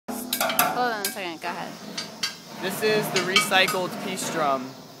This is the recycled peace drum,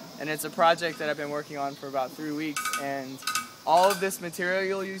 and it's a project that I've been working on for about 3 weeks, and all of this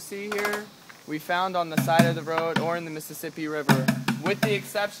material you see here we found on the side of the road or in the Mississippi River, with the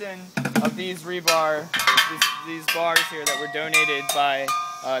exception of these rebar, these bars here that were donated by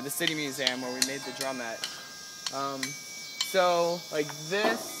the City Museum where we made the drum at. So like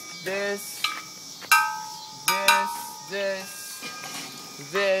this,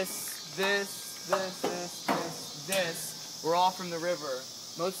 we're all from the river.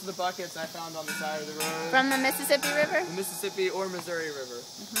 Most of the buckets I found on the side of the road. From the Mississippi River? The Mississippi or Missouri River.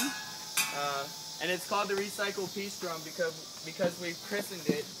 And it's called the Recycled Peace Drum because we've christened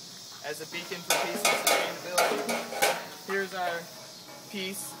it as a beacon for peace and sustainability. Here's our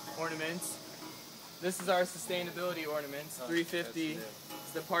peace ornaments. This is our sustainability ornaments. 350 is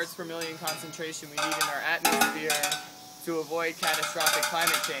the parts per million concentration we need in our atmosphere to avoid catastrophic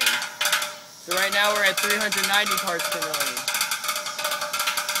climate change. So right now we're at 390 parts per million.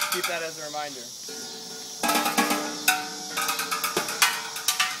 Keep that as a reminder.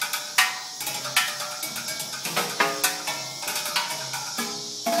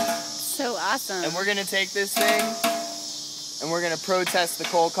 So awesome. And we're going to take this thing and we're going to protest the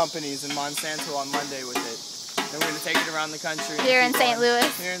coal companies in Monsanto on Monday with it. And we're going to take it around the country. Here in St. Louis?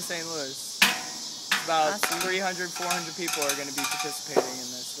 Here in St. Louis. About 300, 400 people are going to be participating in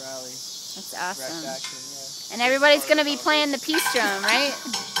this rally. That's awesome. Action, yeah. And everybody's going to be playing the peace drum, right?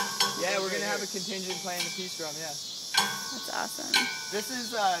 Yeah, we're going to have a contingent playing the peace drum, yeah. That's awesome. This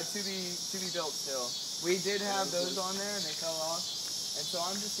is to be built still. We did have those on there and they fell off. And so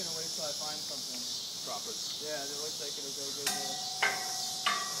I'm just going to wait till I find something proper. Yeah, it looks like it'll go good there.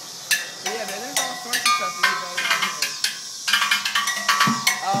 But yeah, man, there's all sorts of stuff that you guys can do.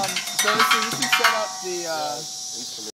 So this is set up the